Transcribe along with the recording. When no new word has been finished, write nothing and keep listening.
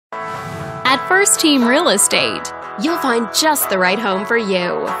At First Team Real Estate, you'll find just the right home for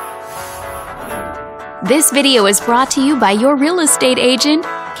you. This video is brought to you by your real estate agent,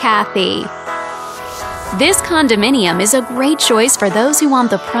 Kathy. This condominium is a great choice for those who want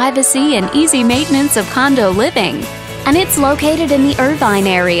the privacy and easy maintenance of condo living, and it's located in the Irvine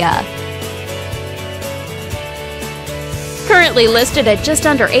area. Currently listed at just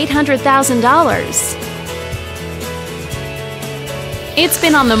under $800,000. It's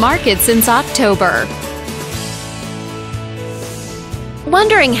been on the market since October.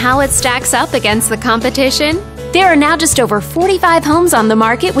 Wondering how it stacks up against the competition? There are now just over 45 homes on the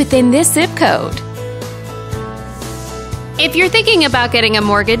market within this zip code. If you're thinking about getting a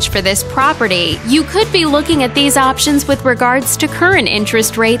mortgage for this property, you could be looking at these options with regards to current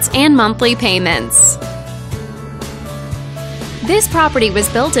interest rates and monthly payments. This property was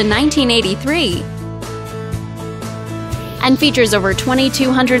built in 1983 and features over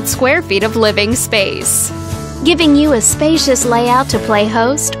 2,200 square feet of living space, giving you a spacious layout to play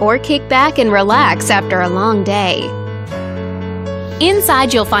host or kick back and relax after a long day.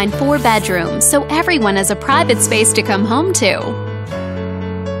 Inside you'll find 4 bedrooms, so everyone has a private space to come home to,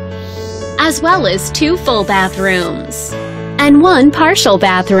 as well as 2 full bathrooms and 1 partial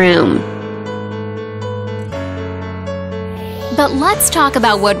bathroom. But let's talk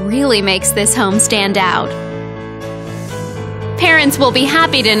about what really makes this home stand out. Parents will be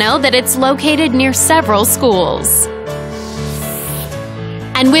happy to know that it's located near several schools.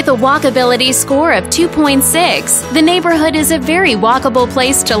 And with a walkability score of 2.6, the neighborhood is a very walkable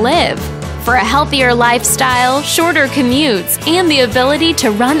place to live. For a healthier lifestyle, shorter commutes, and the ability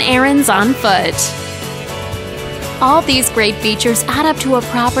to run errands on foot. All these great features add up to a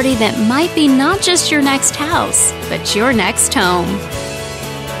property that might be not just your next house, but your next home.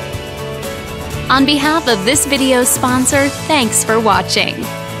 On behalf of this video's sponsor, thanks for watching.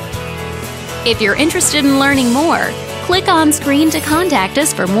 If you're interested in learning more, click on screen to contact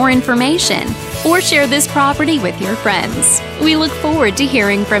us for more information or share this property with your friends. We look forward to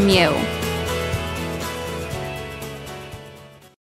hearing from you.